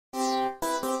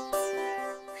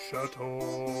Château.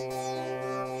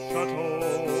 Château.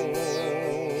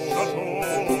 Château.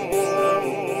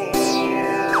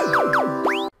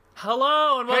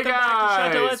 Hello and welcome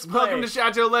back to Château Let's Play. Welcome to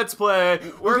Château Let's Play.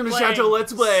 Welcome to Château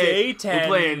Let's Play. We're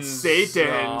playing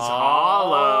Satan's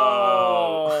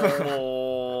Hollow.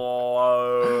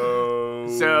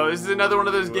 So this is another one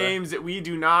of those games that we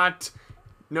do not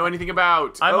know anything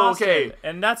about. I'm Austin,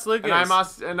 and that's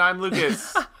Lucas. And I'm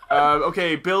Lucas.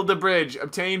 Okay, build the bridge.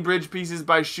 Obtain bridge pieces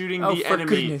by shooting the enemy. For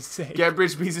goodness sake. Get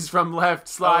bridge pieces from left.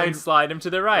 Slide them to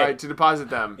the right. Right, to deposit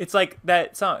them. It's like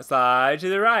that song, Slide to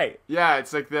the Right. Yeah,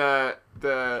 it's like the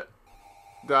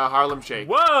Harlem Shake.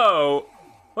 Whoa!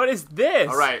 What is this?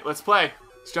 All right, let's play.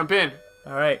 Let's jump in.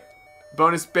 All right.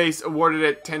 Bonus base awarded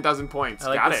at 10,000 points.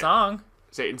 I like Got the it. song.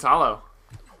 Satan's Hollow.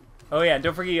 Oh yeah, and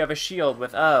don't forget you have a shield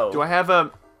with O. Do I have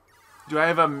a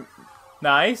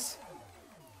Nice.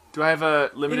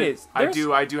 limited? It is.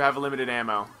 I do have a limited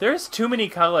ammo. There's too many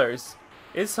colors.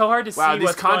 It's so hard to see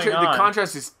what's going on. The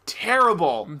contrast is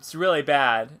terrible. It's really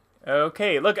bad.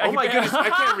 Okay, look. Oh my goodness, I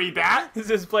can't read that. This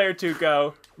is player 2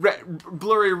 go.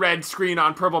 Blurry red screen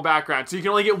on purple background. So you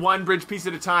can only get one bridge piece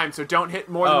at a time. So don't hit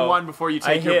more than one before you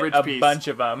take your bridge piece. I hit a bunch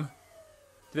of them.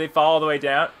 Do they fall all the way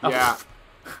down? Yeah.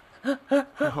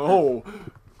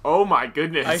 Oh my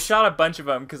goodness. I shot a bunch of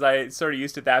them because I sort of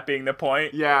used to that being the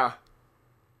point. Yeah.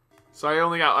 So I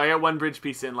got one bridge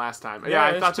piece in last time. Yeah,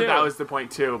 I thought that was the point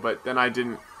too, but then I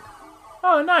didn't.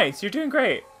 Oh, nice. You're doing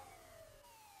great.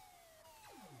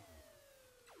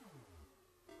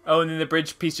 Oh, and then the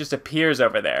bridge piece just appears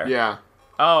over there. Yeah.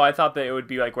 Oh, I thought that it would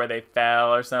be like where they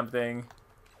fell or something.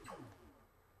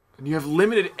 And you have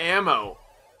limited ammo.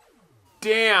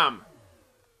 Damn.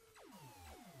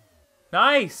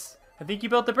 Nice. I think you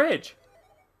built the bridge.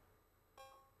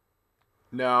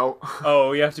 No.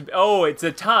 Oh, you have to. Oh, it's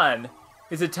a ton.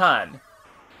 It's a ton.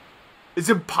 It's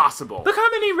impossible. Look how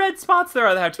many red spots there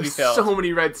are that have to be filled. So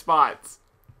many red spots.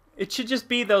 It should just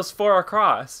be those 4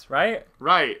 across, right?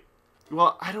 Right.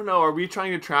 Well, I don't know. Are we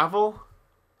trying to travel?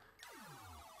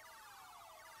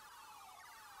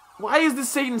 Why is this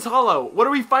Satan's Hollow? What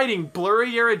are we fighting?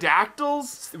 Blurry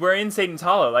Aerodactyls? We're in Satan's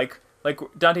Hollow, like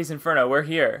Dante's Inferno. We're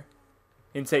here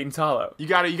in Satan's Hollow. You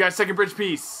got it. You got a second bridge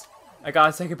piece. I got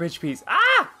a second bridge piece.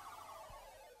 Ah!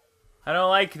 I don't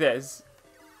like this.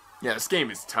 Yeah, this game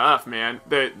is tough, man.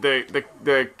 You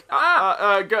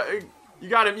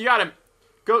got him. You got him.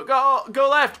 Go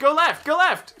left. Go left. Go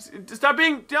left. Stop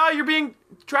being. You're being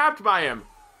trapped by him.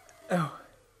 Oh.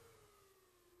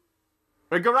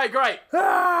 Right, go right. Go right.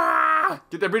 Ah!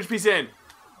 Get that bridge piece in.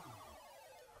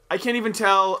 I can't even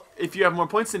tell if you have more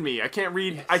points than me. I can't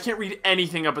read. Yes. I can't read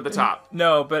anything up at the top.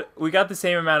 No, but we got the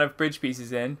same amount of bridge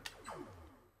pieces in.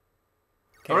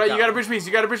 Okay, all right, you got a bridge piece.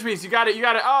 You got a bridge piece. You got it. You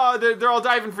got it. Oh, they're all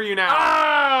diving for you now.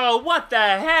 Oh, what the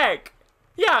heck?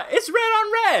 Yeah, it's red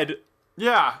on red.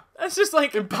 Yeah. That's just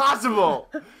like impossible.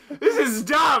 This is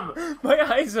dumb. My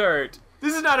eyes hurt.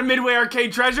 This is not a Midway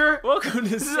Arcade treasure. Welcome to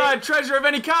this is not a treasure of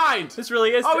any kind. This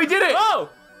really is. Oh, we did it. Oh,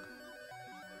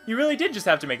 you really did just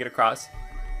have to make it across.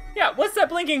 Yeah, what's that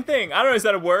blinking thing? I don't know. Is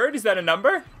that a word? Is that a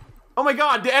number? Oh my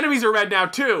God, the enemies are red now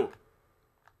too.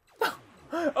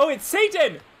 Oh, it's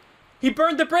Satan. He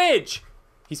burned the bridge.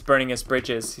 He's burning his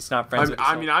bridges. He's not friends with us.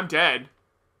 I mean, I'm dead.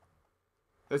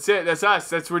 That's it. That's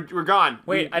us. We're gone.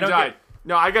 Wait, I don't died.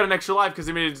 No, I got an extra life because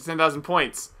they made it to 10,000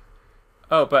 points.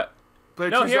 Oh, but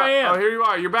no, here I am. Oh, here you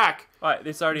are. You're back. All right,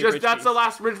 it's already a bridge that's piece. The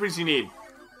last bridge piece you need.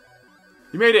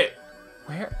 You made it.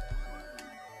 Where?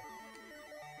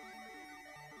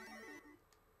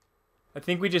 I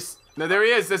think we just. No, there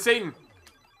he is. That's Satan.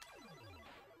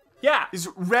 Yeah. He's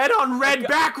red on red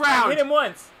background. I hit him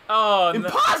once. Oh,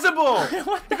 impossible!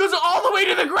 No. It goes all the way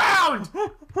to the ground!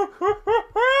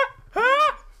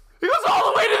 It goes all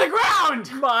the way to the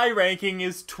ground! My ranking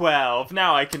is 12.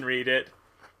 Now I can read it.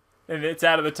 And it's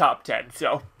out of the top 10,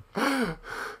 so.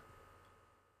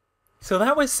 So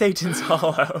that was Satan's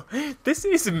Hollow. This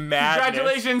is madness.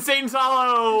 Congratulations, Satan's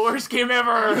Hollow! Worst game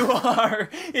ever! You are.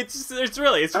 It's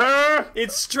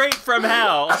straight from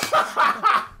hell.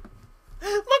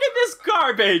 Look at this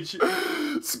garbage!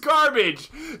 It's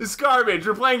garbage! It's garbage!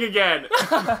 We're playing again!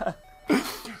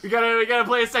 we gotta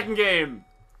play a second game.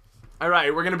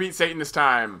 Alright, we're gonna beat Satan this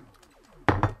time.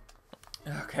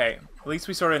 Okay, at least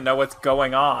we sort of know what's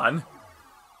going on.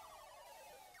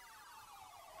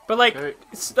 But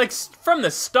it's like from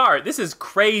the start, this is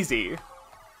crazy.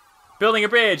 Building a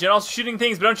bridge and also shooting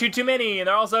things, but don't shoot too many, and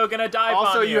they're also gonna dive on you.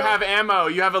 Also, you have ammo.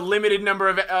 You have a limited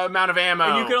amount of ammo.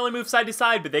 And you can only move side to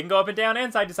side, but they can go up and down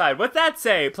and side to side. What's that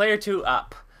say? Player 2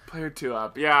 up. Player 2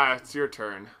 up. Yeah, it's your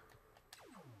turn.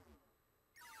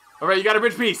 All right, you got a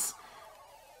bridge piece.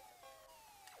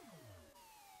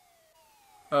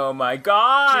 Oh my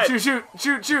god! Shoot!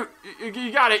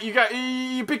 You got it. You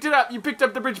picked it up. You picked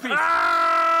up the bridge piece.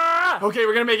 Ah! Okay,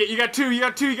 we're gonna make it. You got two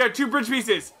bridge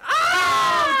pieces.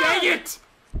 Ah! Oh, dang it!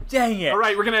 Dang it! All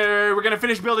right, we're gonna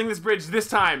finish building this bridge this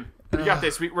time. We got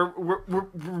this.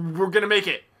 We're gonna make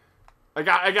it. I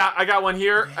got one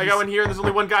here. I got one here, and there's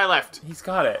only one guy left. He's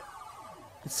got it.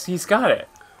 He's got it.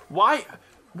 Why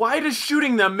does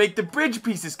shooting them make the bridge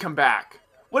pieces come back?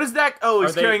 What is that? Oh,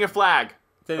 he's carrying a flag.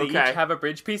 Do they each have a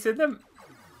bridge piece in them?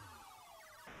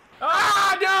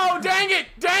 Ah, no! Dang it!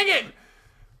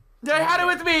 They had it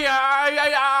with me.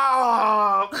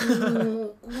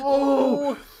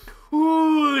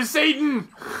 Ooh, Satan!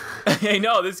 Hey,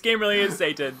 no, this game really is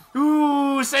Satan.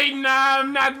 Ooh, Satan!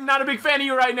 I'm not a big fan of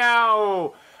you right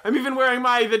now. I'm even wearing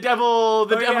the devil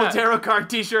tarot card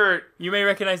T-shirt. You may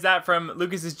recognize that from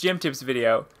Lucas's gym tips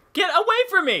video. Get away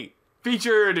from me!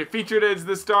 Featured as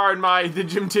the star in the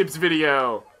gym tips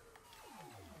video.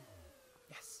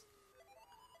 Yes.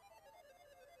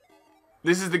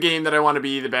 This is the game that I want to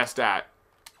be the best at.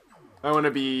 I want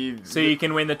to be. So you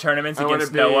can win the tournaments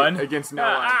against no one. Against no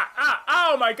one.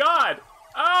 Oh my god!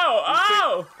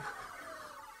 Oh!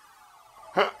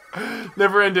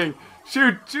 Never ending.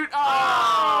 Shoot! Oh!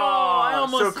 I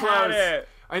almost so close. had it.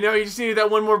 I know. You just needed that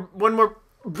one more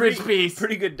bridge piece.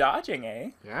 Pretty good dodging,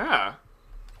 eh? Yeah.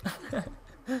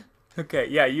 Okay.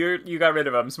 Yeah, you got rid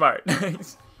of him. Smart.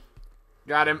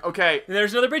 Got him. Okay.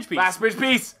 There's another bridge piece. Last bridge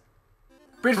piece.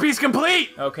 Bridge piece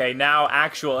complete. Okay. Now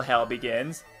actual hell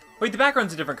begins. Wait, the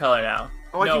background's a different color now.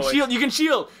 Oh, I can shield. You can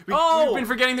shield. We've been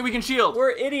forgetting that we can shield. We're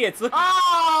idiots. Look.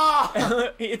 Oh!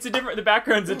 The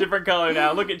background's a different color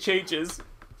now. Look, it changes.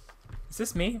 Is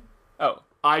this me? Oh.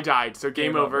 I died, so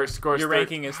game over. Scores. Your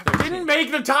ranking is 13. Didn't make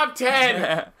the top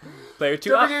 10. Player 2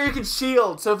 Don't up. forget you can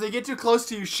shield. So if they get too close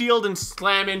to you, shield and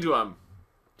slam into them.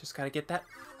 Just gotta get that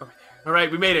over there. All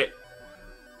right, we made it.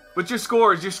 What's your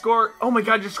score? Is your score? Oh my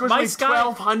God, your score's like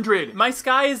 1,200. My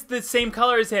sky is the same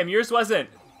color as him. Yours wasn't.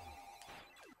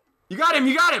 You got him.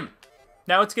 You got him.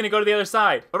 Now it's gonna go to the other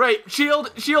side. All right, shield,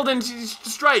 and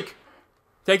strike.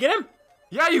 Did I get him?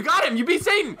 Yeah, you got him. You beat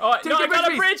Satan. Oh, no, I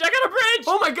got a bridge. I got a bridge.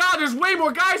 Oh my God, there's way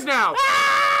more guys now.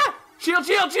 Ah! Shield.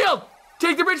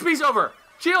 Take the bridge piece over.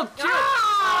 Shield.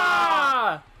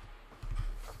 Ah!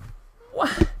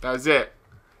 What? That was it.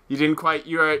 You didn't quite.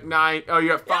 You're at 9. Oh,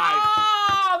 you're at 5.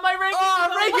 Oh, my rank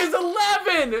is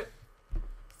 11.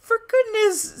 For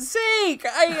goodness sake,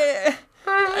 I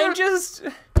just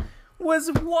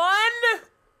was 1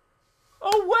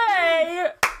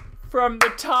 away from the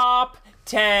top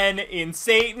 10 in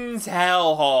Satan's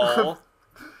hellhole.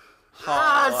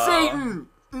 Satan!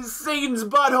 Satan's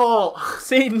butthole.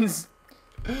 Satan's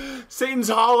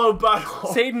hollow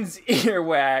butthole. Satan's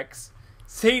earwax.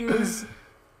 Satan's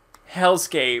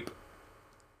hellscape.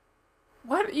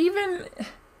 What even?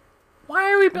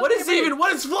 Why are we building?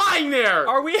 What is flying there?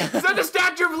 Are we? Is that the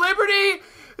Statue of Liberty?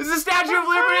 Is the Statue of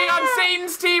Liberty on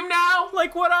Satan's team now?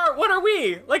 Like what are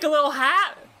we? Like a little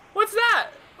hat? What's that?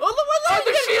 Oh,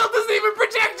 the shield doesn't even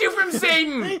protect you from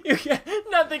Satan.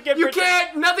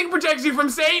 Nothing protects you from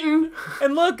Satan.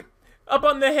 And look, up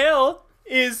on the hill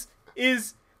is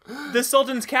the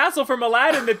Sultan's castle from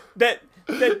Aladdin that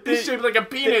it's shaped like a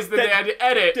penis that they had to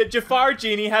edit. That Jafar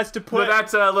genie has to put. No,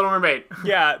 that's Little Mermaid.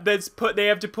 Yeah, they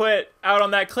have to put out on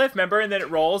that cliff, remember? And then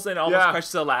it rolls and almost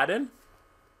crushes Aladdin.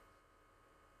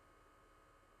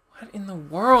 What in the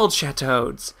world,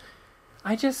 Châteaux?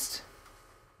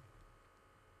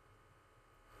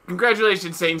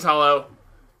 Congratulations, Satan's Hollow.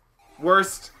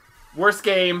 Worst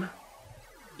game.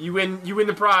 You win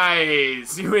the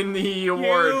prize. You win the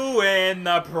award. You win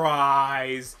the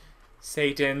prize.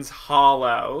 Satan's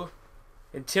Hollow.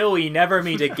 Until we never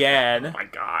meet again. Oh my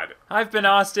God. I've been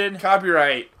Austin.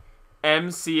 Copyright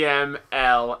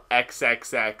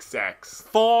MCMLXXXX.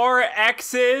 4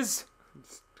 X's.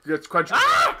 It's quadruple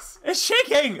X. It's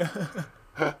shaking.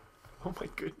 Oh my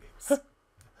goodness.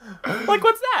 Like,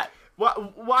 what's that?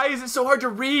 Why is it so hard to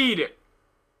read?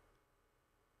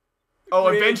 Oh,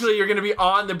 eventually you're gonna be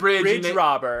on the bridge. Bridge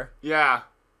robber. Yeah.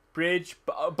 Bridge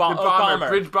bomber.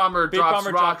 Bridge bomber drops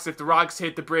rocks. If the rocks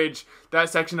hit the bridge,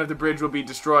 that section of the bridge will be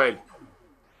destroyed.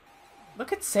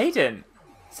 Look at Satan.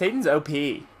 Satan's OP.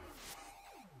 Yeah,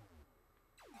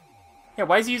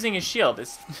 why is he using his shield?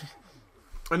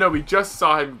 I know, we just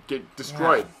saw him get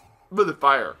destroyed with the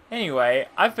fire. Anyway,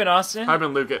 I've been Austin. I've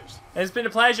been Lucas. It's been a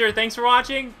pleasure. Thanks for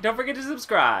watching. Don't forget to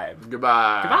subscribe.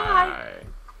 Goodbye. Goodbye.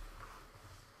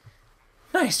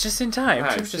 Nice, just in time.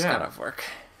 Nice, We just got off work.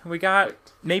 We got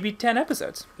maybe 10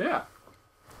 episodes. Yeah.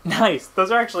 Nice. Those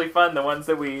are actually fun, the ones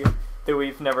that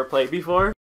we've never played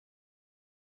before.